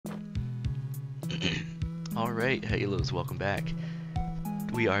Alright, Halos, welcome back.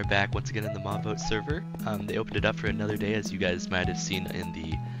 We are back once again in the mob vote server. They opened it up for another day, as you guys might have seen in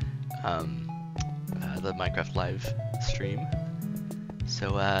the Minecraft live stream.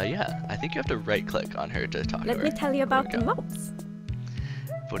 So yeah, I think you have to right click on her to talk to her. Let me tell you about the mobs.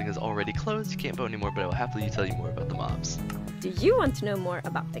 Voting is already closed, you can't vote anymore, but I will happily tell you more about the mobs. Do you want to know more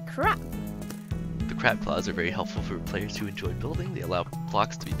about the crab? The crab claws are very helpful for players who enjoy building. They allow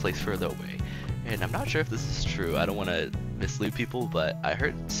blocks to be placed further away. And I'm not sure if this is true, I don't want to mislead people, but I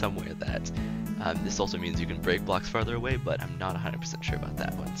heard somewhere that this also means you can break blocks farther away, but I'm not 100% sure about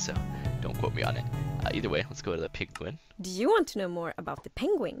that one, so don't quote me on it. Either way, let's go to the penguin. Do you want to know more about the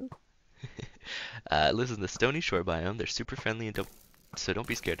penguin? It lives in the stony shore biome. They're super friendly, and so don't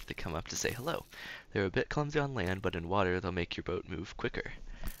be scared if they come up to say hello. They're a bit clumsy on land, but in water they'll make your boat move quicker.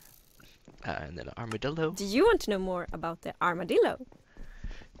 And then armadillo. Do you want to know more about the armadillo?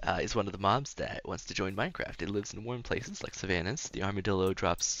 Is one of the mobs that wants to join Minecraft. It lives in warm places like savannas. The armadillo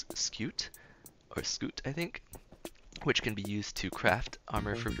drops scoot, I think, which can be used to craft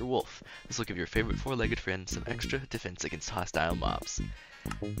armor for your wolf. This will give your favorite four-legged friend some extra defense against hostile mobs.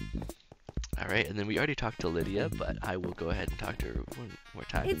 Alright, and then we already talked to Lydia, but I will go ahead and talk to her one more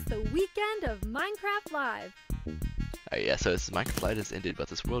time. It's the weekend of Minecraft Live. Alright, yeah, so Minecraft Live has ended, but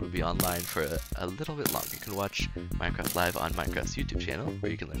this world will be online for a little bit longer. You can watch Minecraft Live on Minecraft's YouTube channel, where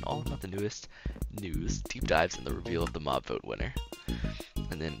you can learn all about the newest news, deep dives, and the reveal of the mob vote winner.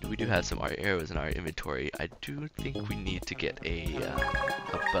 And then we do have some arrows in our inventory. I do think we need to get a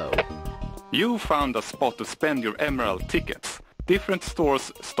bow. You found a spot to spend your emerald tickets. Different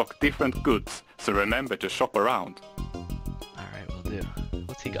stores stock different goods, so remember to shop around. Alright, will do.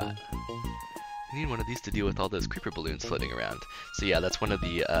 What's he got? I need one of these to deal with all those creeper balloons floating around. So yeah, that's one of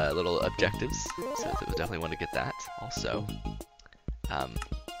the little objectives, so we'll definitely want to get that. Also,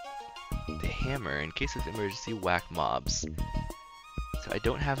 the hammer, in case of emergency, whack mobs. So I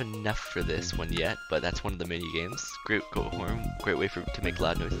don't have enough for this one yet, but that's one of the mini games. Great goat horn, great way to make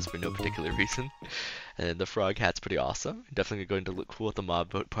loud noises for no particular reason. And the frog hat's pretty awesome. Definitely going to look cool at the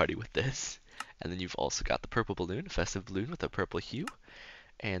mob vote party with this. And then you've also got the purple balloon, a festive balloon with a purple hue.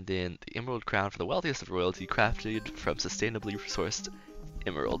 And then the emerald crown for the wealthiest of royalty, crafted from sustainably sourced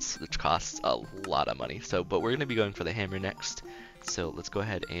emeralds, which costs a lot of money. But we're going to be going for the hammer next. So let's go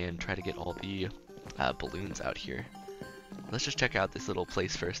ahead and try to get all the balloons out here. Let's just check out this little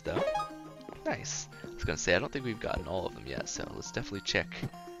place first, though. Nice. I was going to say, I don't think we've gotten all of them yet, so let's definitely check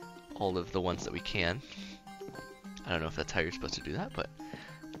all of the ones that we can. I don't know if that's how you're supposed to do that, but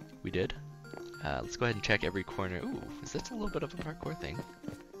we did. Let's go ahead and check every corner. Ooh, is this a little bit of a parkour thing?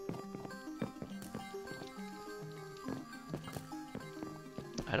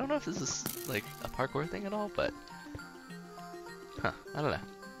 I don't know if this is like a parkour thing at all, but I don't know.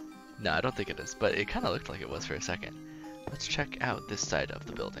 No, I don't think it is, but it kind of looked like it was for a second. Let's check out this side of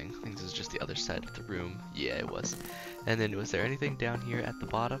the building. I think this is just the other side of the room. Yeah, it was. And then was there anything down here at the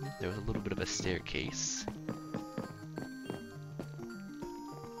bottom? There was a little bit of a staircase.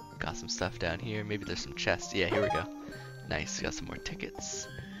 Got some stuff down here. Maybe there's some chests. Yeah, here we go. Nice. Got some more tickets.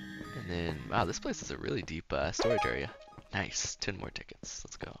 And then, wow, this place is a really deep storage area. Nice. 10 more tickets.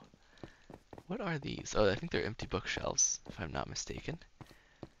 Let's go. What are these? Oh, I think they're empty bookshelves, if I'm not mistaken.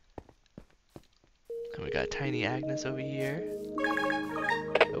 And we got Tiny Agnes over here.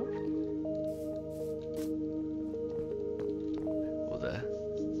 Oh.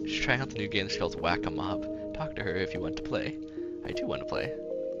 Well, she's trying out the new game that she calls Whack-A-Mob. Talk to her if you want to play. I do want to play.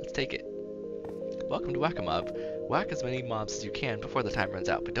 Let's take it. Welcome to Whack-A-Mob. Whack as many mobs as you can before the time runs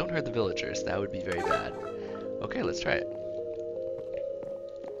out, but don't hurt the villagers. That would be very bad. Okay, let's try it.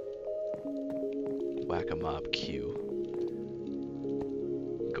 Whack-A-Mob Q.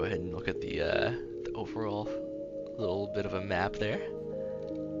 Go ahead and look at the overall little bit of a map there.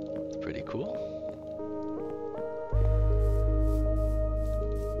 It's pretty cool.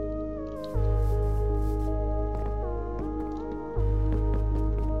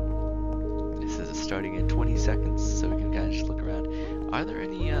 This is starting in 20 seconds, so we can kind of just look around. Are there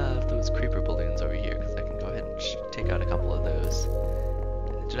any of those creeper balloons over here? Because I can go ahead and take out a couple of those.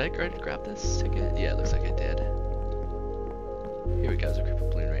 Did I already grab this ticket? Yeah, it looks like I did. Here we go, there's a creeper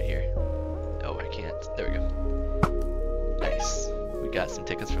balloon right here. Oh, I can't. There we go. Nice. We got some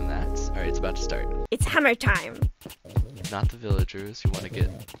tickets from that. Alright, it's about to start. It's hammer time! Not the villagers. You want to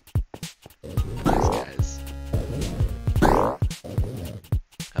get these guys.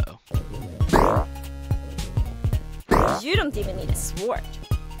 Uh-oh. You don't even need a sword.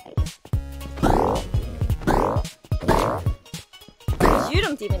 You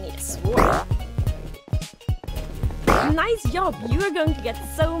don't even need a sword. Nice job! You are going to get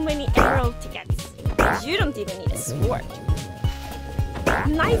so many emerald tickets. even need a sword.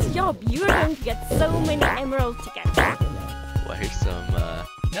 Nice job! You're going to get so many emerald tickets. Well, here's some,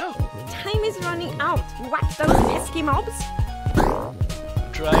 no! Time is running out. Whack those pesky mobs. I'm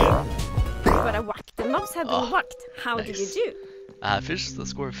trying. But a whack. The mobs have been whacked. How did you Nice. do? Finished the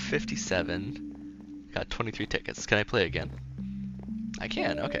score of 57. Got 23 tickets. Can I play again? I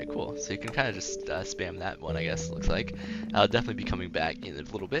can. Okay, cool. So you can kind of just spam that one, I guess, looks like. I'll definitely be coming back in a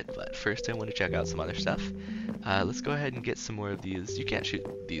little bit, but first I want to check out some other stuff. Let's go ahead and get some more of these. You can't shoot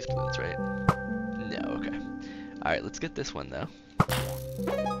these balloons, right? No, okay. Alright, let's get this one, though.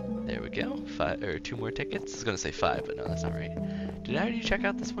 There we go. 5 or 2 more tickets. I was going to say 5, but no, that's not right. Did I already check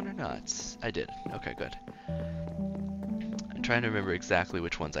out this one or not? I did. Okay, good. I'm trying to remember exactly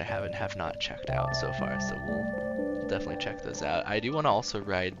which ones I have and have not checked out so far, so we'll definitely check those out. I do want to also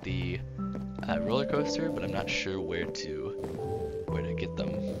ride the roller coaster, but I'm not sure where to get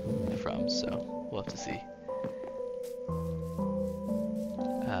them from, so we'll have to see.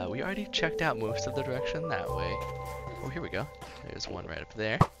 We already checked out most of the direction that way. Oh, here we go. There's one right up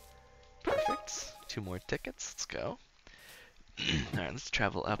there. Perfect. 2 more tickets. Let's go. Alright, let's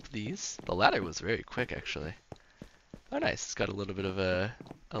travel up these. The ladder was very quick, actually. Oh, nice. It's got a little bit of a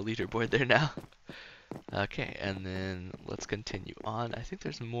leaderboard there now. Okay, and then let's continue on. I think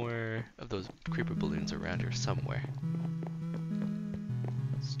there's more of those creeper balloons around here somewhere.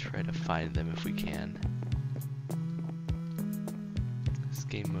 Let's try to find them if we can. This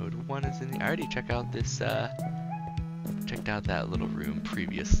game mode 1 is in the... I already checked out this, checked out that little room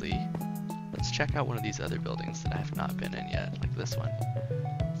previously. Let's check out one of these other buildings that I have not been in yet, like this one.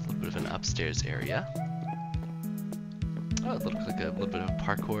 It's a little bit of an upstairs area. Oh, it looks like a little bit of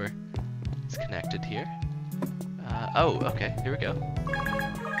parkour. It's connected here. Oh, okay, here we go.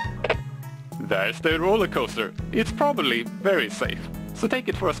 There's the roller coaster. It's probably very safe, so take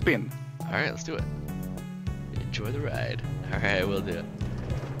it for a spin. Alright, let's do it. Enjoy the ride. Alright, we'll do it.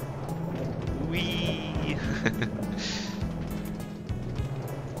 Whee!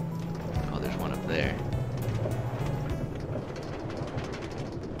 Oh, there's one up there.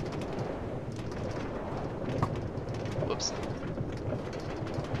 Whoops.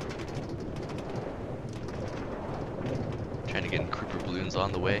 Trying to get creeper balloons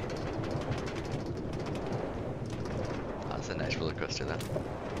on the way. Oh, that's a nice roller coaster though.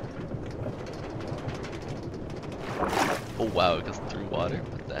 Oh wow, it goes through water?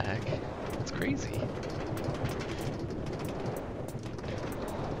 What the heck? That's crazy.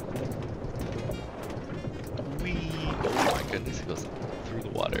 Whee! Oh my goodness, it goes through the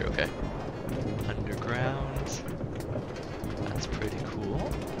water, okay. Underground. That's pretty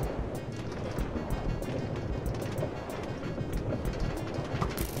cool.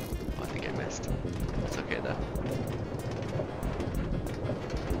 Oh, I think I missed. That's okay though.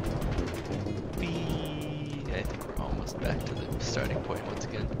 Whee! I think we're almost back to the starting point once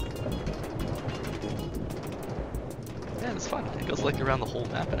again. Yeah, it's fun. It goes like around the whole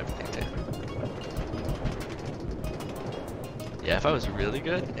map and everything too. Yeah, if I was really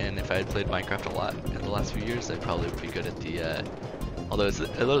good, and if I had played Minecraft a lot in the last few years, I probably would be good at the, although it's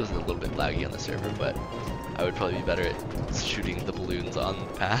a little bit laggy on the server, but I would probably be better at shooting the balloons on the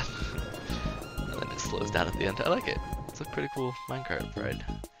path. And then it slows down at the end. I like it. It's a pretty cool minecart ride.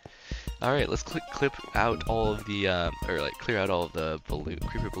 Alright, let's clip out all of the, clear out all of the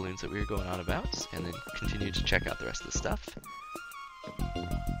creeper balloons that we were going on about, and then continue to check out the rest of the stuff.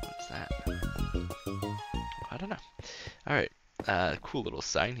 What's that? I don't know. Alright. Cool little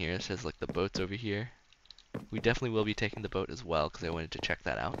sign here. It says like the boat's over here. We definitely will be taking the boat as well because I wanted to check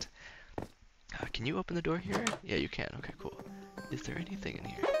that out. Can you open the door here? Yeah, you can. Okay, cool. Is there anything in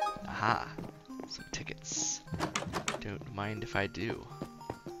here? Aha! Some tickets. Don't mind if I do.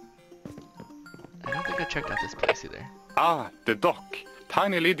 I don't think I checked out this place either. Ah, the dock.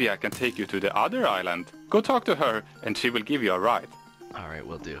 Tiny Lydia can take you to the other island. Go talk to her and she will give you a ride. Alright,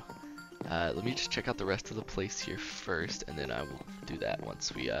 will do. Let me just check out the rest of the place here first, and then I will do that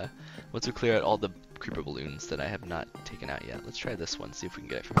once we clear out all the creeper balloons that I have not taken out yet. Let's try this one, see if we can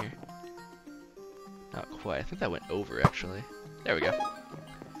get it from here. Not quite. I think that went over, actually. There we go.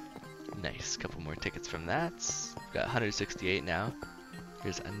 Nice. Couple more tickets from that. We've got 168 now.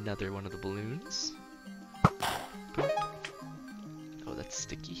 Here's another one of the balloons. Boop. Oh, that's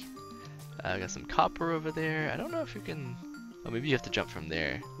sticky. I got some copper over there. I don't know if you can... Oh, maybe you have to jump from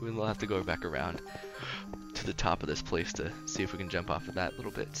there. We'll have to go back around to the top of this place to see if we can jump off of that a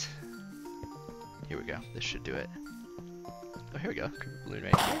little bit. Here we go. This should do it. Oh, here we go. Creeper balloon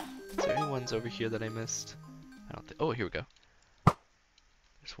right here. Is there any ones over here that I missed? I don't think. Oh, here we go.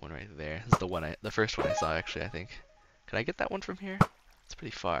 There's one right there. This is the first one I saw actually, I think. Can I get that one from here? It's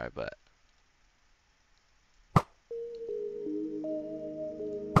pretty far, but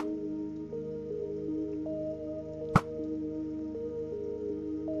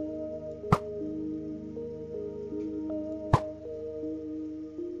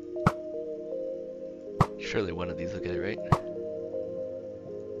Surely one of these will get it right.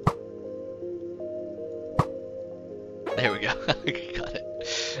 There we go. Got it.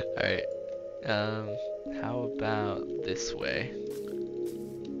 Alright. How about this way?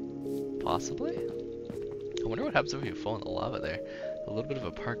 Possibly? I wonder what happens if you fall in the lava there. A little bit of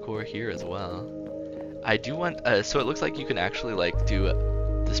a parkour here as well. I do want, so it looks like you can actually like do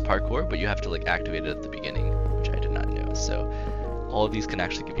this parkour, but you have to like activate it at the beginning, which I did not know. So all of these can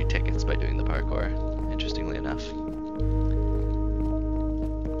actually give you tickets by doing the parkour, interestingly enough.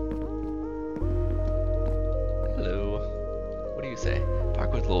 Hello. What do you say?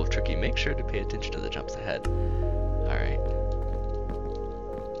 Parkour's a little tricky. Make sure to pay attention to the jumps ahead. Alright.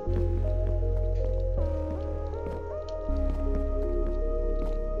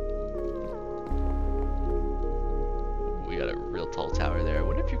 We got a real tall tower there. I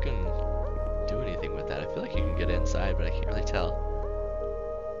wonder if you can do anything with that. I feel like you can get inside, but I can't really tell.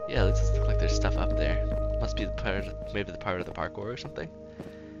 Yeah, it just looks like there's stuff up there. Must be the part, maybe the part of the parkour or something.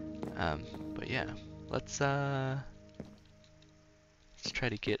 But yeah, let's try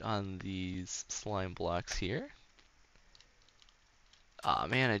to get on these slime blocks here. Aw,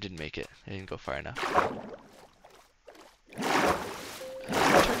 man, I didn't make it. I didn't go far enough.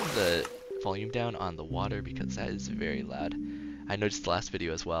 Turn the volume down on the water because that is very loud. I noticed the last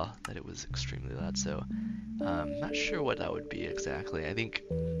video as well that it was extremely loud, so not sure what that would be exactly. I think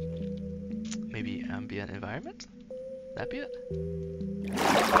maybe ambient environment? That be it?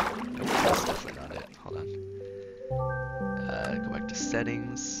 Nope, that's definitely not it. Hold on. Go back to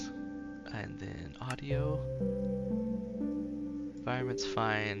settings, and then audio. Environment's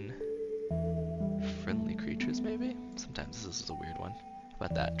fine. Friendly creatures, maybe? Sometimes this is a weird one. How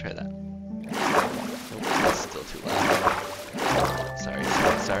about that? Try that. Nope, that's still too loud.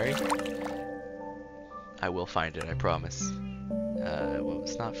 Sorry. I will find it, I promise. Well,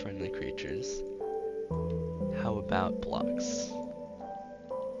 it's not friendly creatures. How about blocks?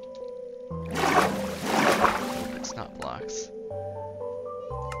 Nope, it's not blocks.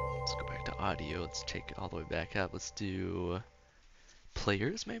 Let's go back to audio. Let's take it all the way back up. Let's do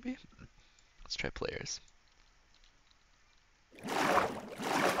players, maybe? Let's try players.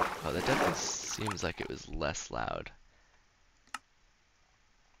 Oh, that definitely seems like it was less loud.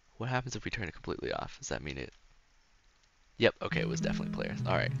 What happens if we turn it completely off? Does that mean it... Yep, okay, it was definitely players.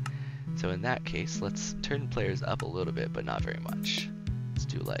 Alright. So in that case, let's turn players up a little bit, but not very much. Let's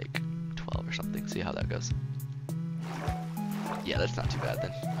do like 12 or something, see how that goes. Yeah, that's not too bad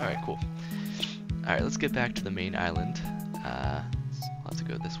then. Alright, cool. Alright, let's get back to the main island. I'll have to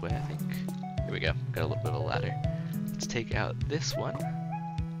go this way, I think. Here we go, got a little bit of a ladder. Let's take out this one. Oh,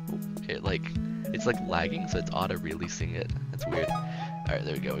 it's like lagging, so it's auto-releasing it. That's weird. Alright,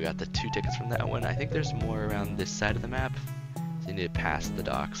 there we go, we got the 2 tickets from that one. I think there's more around this side of the map. So you need to pass the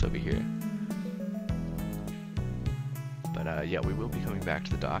docks over here. But yeah, we will be coming back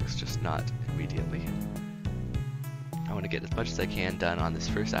to the docks, just not immediately. I want to get as much as I can done on this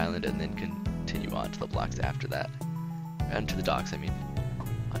first island and then continue on to the blocks after that. And to the docks, I mean.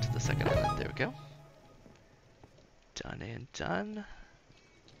 Onto the second island, there we go. Done and done.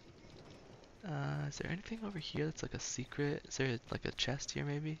 Is there anything over here that's like a secret? Is there like a chest here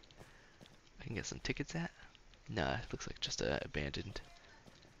maybe? I can get some tickets at? No, it looks like just an abandoned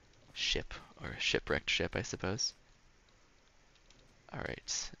ship, or a shipwrecked ship, I suppose.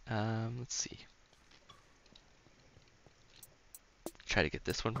 Alright, let's see. Try to get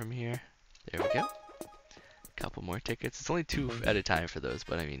this one from here. There we go. Couple more tickets. It's only 2 at a time for those,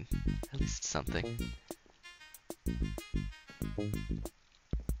 but I mean, at least something.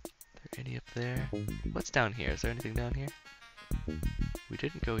 Any up there? What's down here? Is there anything down here? We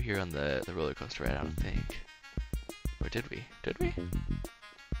didn't go here on the roller coaster ride, I don't think. Or did we? Did we?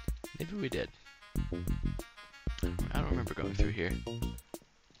 Maybe we did. I don't remember going through here.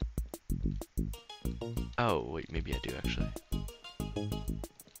 Oh, wait, maybe I do actually.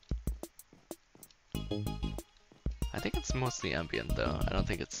 I think it's mostly ambient though. I don't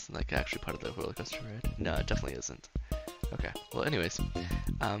think it's like actually part of the roller coaster ride. No, it definitely isn't. Okay, well anyways,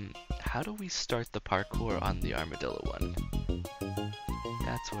 how do we start the parkour on the armadillo one?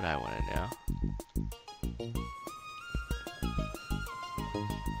 That's what I want to know.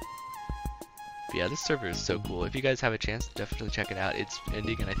 But yeah, this server is so cool. If you guys have a chance, definitely check it out. It's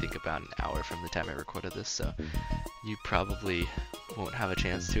ending in I think about an hour from the time I recorded this, so you probably won't have a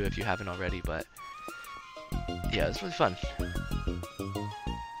chance to if you haven't already, but yeah, it's really fun.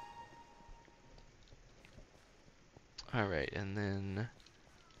 Alright, and then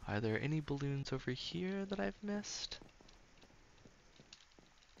are there any balloons over here that I've missed?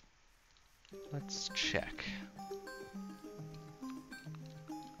 Let's check.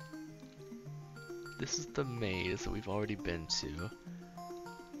 this is the maze that we've already been to.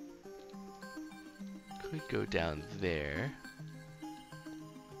 Could go down there.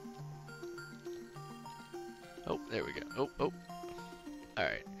 Oh, there we go. Oh, oh.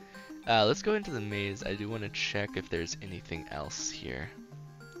 Alright. Let's go into the maze. I do want to check if there's anything else here.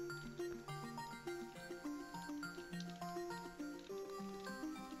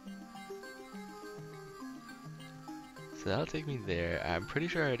 So that'll take me there. I'm pretty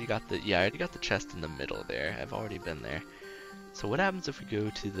sure I already got the, yeah, I already got the chest in the middle there. I've already been there. So what happens if we go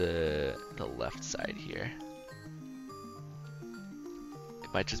to the left side here?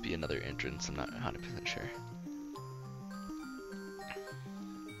 It might just be another entrance, I'm not 100% sure.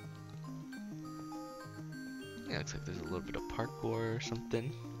 Yeah, looks like there's a little bit of parkour or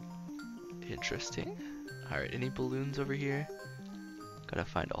something. Interesting. Alright, any balloons over here? Gotta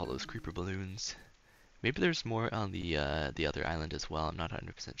find all those creeper balloons. Maybe there's more on the other island as well, I'm not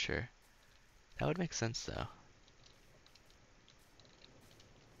 100% sure. That would make sense though.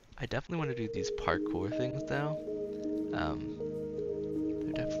 I definitely want to do these parkour things though.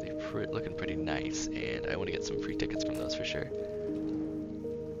 They're definitely looking pretty nice, and I want to get some free tickets from those for sure.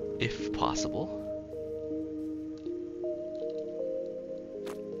 If possible.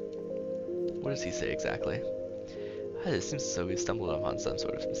 What does he say exactly? It seems as though we stumbled upon some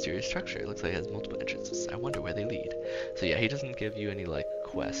sort of mysterious structure. It looks like it has multiple entrances. I wonder where they lead. So yeah, he doesn't give you any like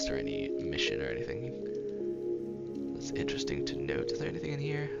quest or any mission or anything. It's interesting to note. Is there anything in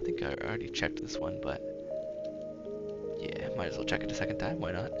here? I think I already checked this one, but yeah, might as well check it a second time.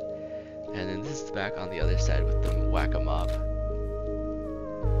 Why not? And then this is back on the other side with the whack-a-mob.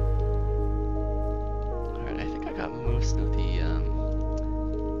 Alright, I think I got most of the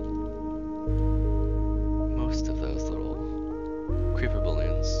those little creeper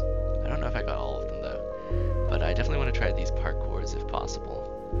balloons. I don't know if I got all of them though, but I definitely want to try these parkours if possible.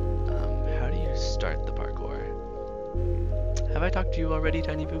 How do you start the parkour? Have I talked to you already,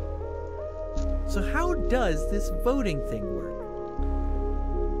 Tiny Boo? So how does this voting thing work?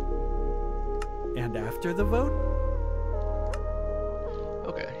 And after the vote?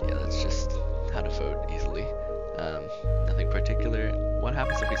 Okay, yeah, that's just how to vote easily. Nothing particular. What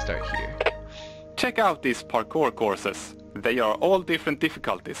happens if we start here? Check out these parkour courses. They are all different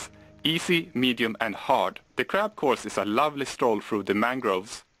difficulties. Easy, medium and hard. The crab course is a lovely stroll through the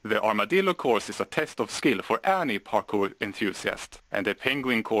mangroves. The armadillo course is a test of skill for any parkour enthusiast. And the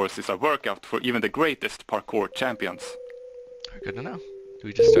penguin course is a workout for even the greatest parkour champions. Good to know. Do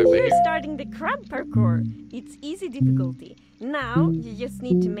we just start by You're here? starting the crab parkour. It's easy difficulty. Now you just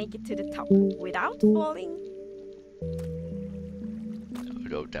need to make it to the top without falling.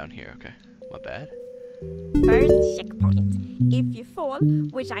 Oh, down here, okay. My bad. First checkpoint. If you fall,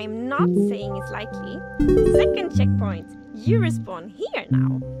 which I am not saying is likely. Second checkpoint. You respawn here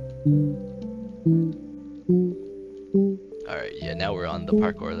now. Alright, yeah, now we're on the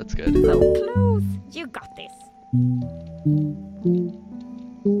parkour, that's good. So close. You got this.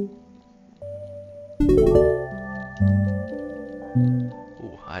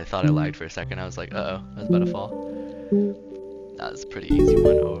 Ooh, I thought I lagged for a second. I was like, uh-oh, I was about to fall. That was a pretty easy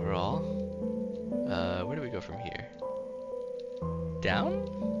one overall. Where do we go from here? Down?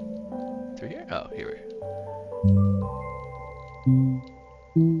 Through here? Oh, here.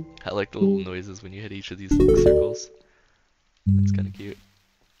 I like the little noises when you hit each of these little circles. That's kind of cute.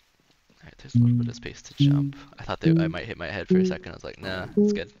 Alright, there's a little bit of space to jump. I thought I might hit my head for a second. I was like, nah,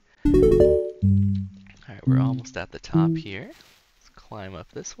 it's good. Alright, we're almost at the top here. Let's climb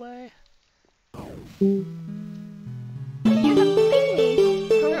up this way. You have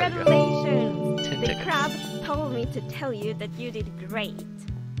finished! Congratulations! 10 The tickets. crab told me to tell you that you did great.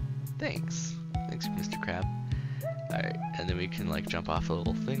 Thanks. Thanks, Mr. Crab. Alright, and then we can like jump off a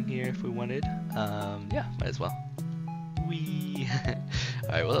little thing here if we wanted. Yeah, might as well. Whee!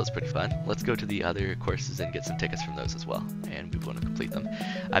 Alright, well that was pretty fun. Let's go to the other courses and get some tickets from those as well, and we want to complete them.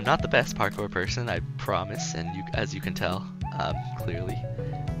 I'm not the best parkour person, I promise, and as you can tell, clearly.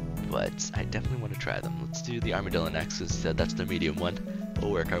 But I definitely want to try them. Let's do the armadillo next, because that's the medium one.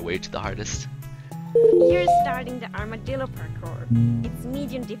 We'll work our way to the hardest. You're starting the armadillo parkour. It's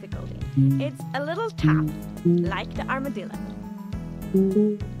medium difficulty. It's a little tough, like the armadillo.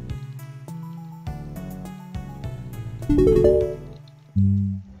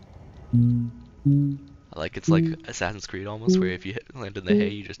 Like it's like Assassin's Creed almost, where if you land in the hay,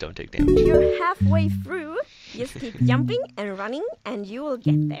 you just don't take damage. You're halfway through. Just keep jumping and running, and you will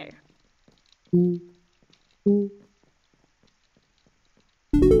get there.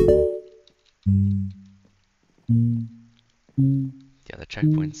 Yeah, the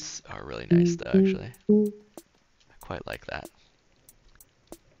checkpoints are really nice though, actually. I quite like that.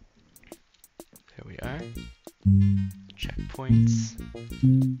 There we Checkpoints.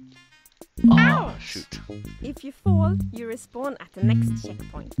 Oh, shoot. If you fall, you respawn at the next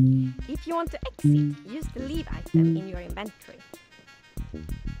checkpoint. If you want to exit, use the leave item in your inventory.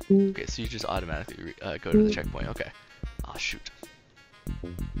 Okay, so you just automatically go to the checkpoint. Okay. Oh, shoot.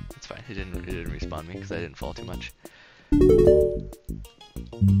 That's fine. It didn't respawn me because I didn't fall too much.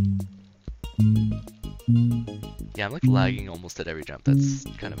 Yeah, I'm like lagging almost at every jump. That's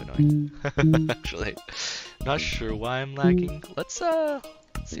kind of annoying. Actually, not sure why I'm lagging. Let's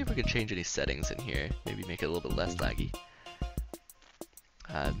see if we can change any settings in here. Maybe make it a little bit less laggy.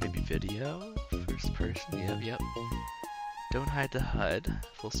 Maybe video, first person. Yep. Don't hide the HUD.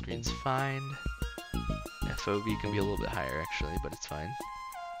 Full screen's fine. FOV can be a little bit higher actually, but it's fine.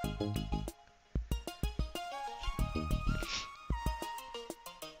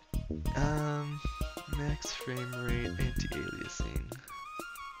 Max frame rate, anti-aliasing.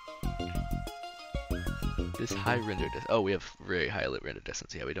 This high render distance. Oh, we have very high render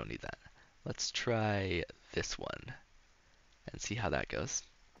distance. Yeah, we don't need that. Let's try this one and see how that goes.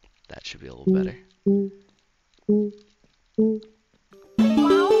 That should be a little better.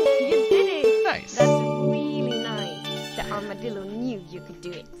 Wow, you did it! Nice. That's really nice. The armadillo knew you could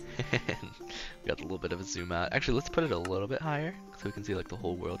do it. We got a little bit of a zoom out. Actually, let's put it a little bit higher so we can see like the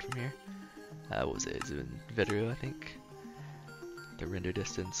whole world from here. What was it? Is it in video, I think? The render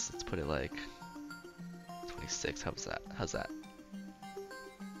distance, let's put it like 26. How's that?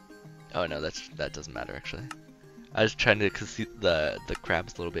 Oh no, that doesn't matter actually. I was trying to, cause the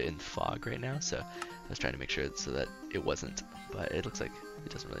crab's a little bit in fog right now, so I was trying to make sure so that it wasn't. But it looks like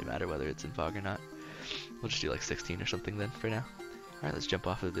it doesn't really matter whether it's in fog or not. We'll just do like 16 or something then for now. Alright, let's jump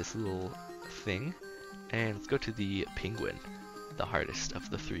off of this little thing and let's go to the penguin. The hardest of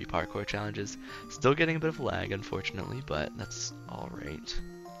the 3 parkour challenges. Still getting a bit of lag unfortunately, but that's alright.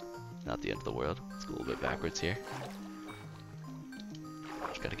 Not the end of the world. Let's go a little bit backwards here.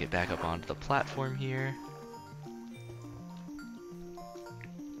 Just gotta get back up onto the platform here.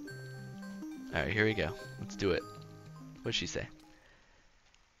 Alright, here we go. Let's do it. What'd she say?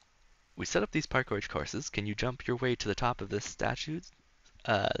 We set up these parkour courses. Can you jump your way to the top of the statues?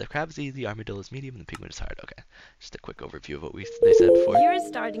 The crab is easy, armadillo is medium, and the penguin is hard. Okay, just a quick overview of what they said before. You're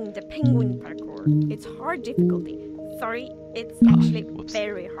starting the penguin parkour. It's hard difficulty. Sorry, it's actually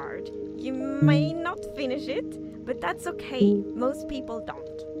very hard. You may not finish it, but that's okay. Most people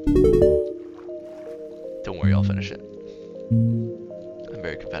don't. Don't worry, I'll finish it. I'm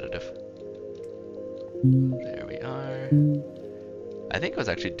very competitive. There we are. I think I was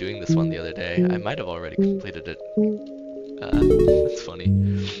actually doing this one the other day. I might have already completed it. That's funny.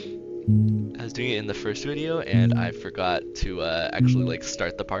 I was doing it in the first video and I forgot to actually like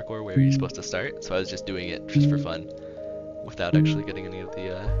start the parkour where you're supposed to start, so I was just doing it just for fun without actually getting any of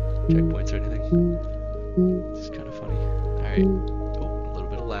the checkpoints or anything. It's kind of funny. Alright. Oh, a little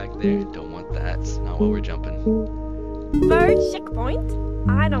bit of lag there. Don't want that. Not while we're jumping. Third checkpoint?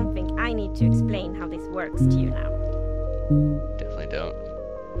 I don't think I need to explain how this works to you now. Definitely don't.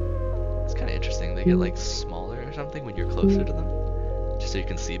 It's kind of interesting. They get like smaller or something when you're closer to them, just so you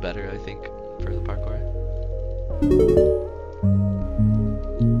can see better, I think, for the parkour.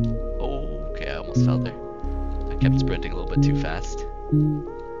 Oh, okay, I almost fell there. I kept sprinting a little bit too fast.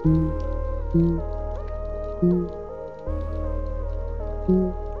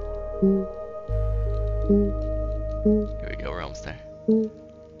 Here we go, we're almost there.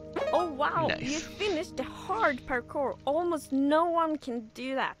 Oh wow, Nice. you finished the hard parkour. Almost no one can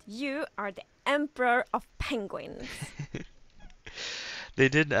do that. You are the emperor of penguins. They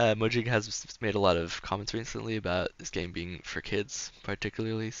did, Mojang has made a lot of comments recently about this game being for kids,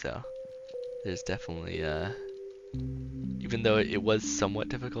 particularly, so there's definitely, even though it was somewhat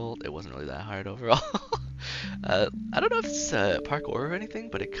difficult, it wasn't really that hard overall. I don't know if it's parkour or anything,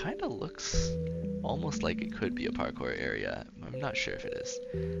 but it kind of looks almost like it could be a parkour area. I'm not sure if it is.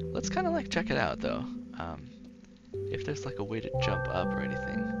 Let's kind of like check it out though. If there's like a way to jump up or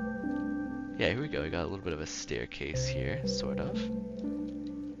anything. Yeah, here we go. We got a little bit of a staircase here, sort of.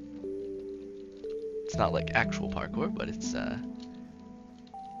 It's not like actual parkour, but it's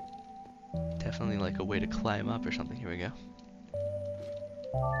definitely like a way to climb up or something. Here we go.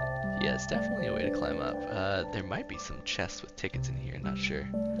 Yeah, it's definitely a way to climb up. There might be some chests with tickets in here, not sure.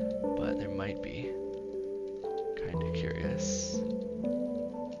 But there might be. Kinda curious.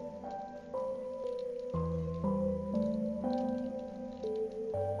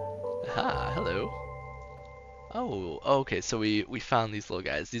 Aha, hello. Oh, okay, so we found these little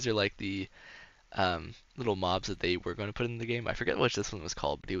guys. These are like the little mobs that they were going to put in the game. I forget what this one was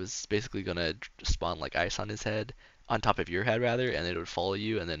called, but he was basically going to spawn like ice on his head, on top of your head rather, and it would follow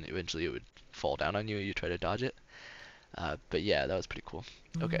you, and then eventually it would fall down on you and you try to dodge it. But yeah, that was pretty cool.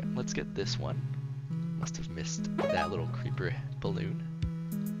 Okay, let's get this one. Must have missed that little creeper balloon.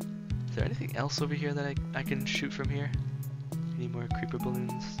 Is there anything else over here that I can shoot from here? Any more creeper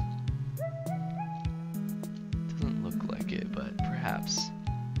balloons? Doesn't look like it, but perhaps.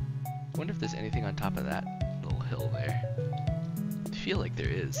 I wonder if there's anything on top of that little hill there. I feel like there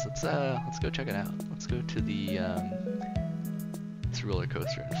is. Let's go check it out. Let's go to the this roller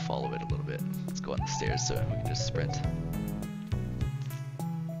coaster and follow it a little bit. Let's go on the stairs so we can just sprint.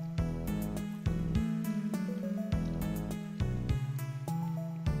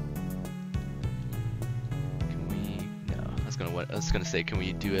 I was gonna say, can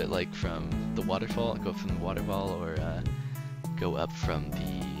we do it like from the waterfall? Go from the waterfall, or go up from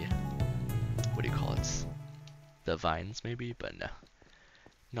the, what do you call it? The vines maybe, but no,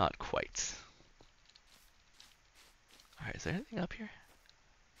 not quite. All right, is there anything up here?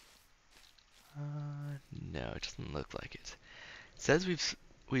 No, it doesn't look like it. It says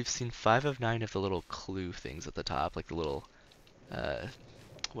we've seen 5 of 9 of the little clue things at the top, like the little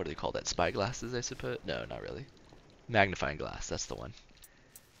what do they call that? Spyglasses, I suppose? No, not really. Magnifying glass, that's the one.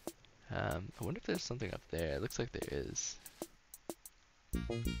 I wonder if there's something up there. It looks like there is.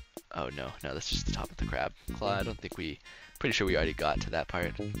 Oh no, that's just the top of the crab claw. I don't think pretty sure we already got to that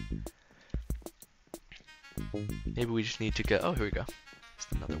part. Maybe we just need to go, oh here we go.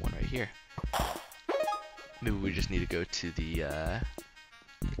 There's another one right here. Maybe we just need to go to the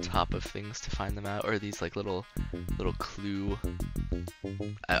top of things to find them out, or these like little clue.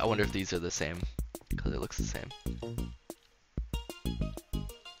 I wonder if these are the same, because it looks the same.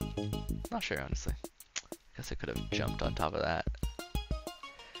 Not sure, honestly. Guess I could have jumped on top of that.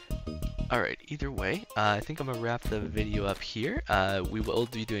 Alright, either way, I think I'm going to wrap the video up here. We will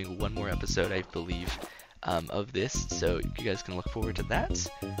be doing one more episode, I believe, of this, so you guys can look forward to that.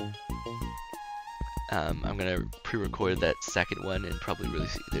 I'm going to pre-record that second one and probably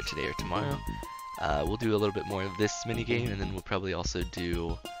release it either today or tomorrow. We'll do a little bit more of this minigame, and then we'll probably also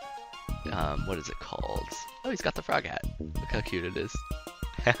do, what is it called? Oh, he's got the frog hat. Look how cute it is.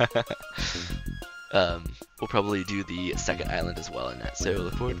 We'll probably do the second island as well in that, so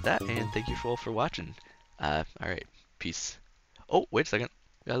look forward to that, and thank you all for watching. Alright, peace. Oh, wait a second.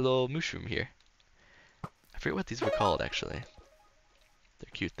 Got a little mushroom here. I forget what these were called, actually.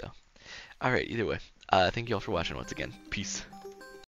 They're cute, though. Alright, either way, thank you all for watching once again. Peace.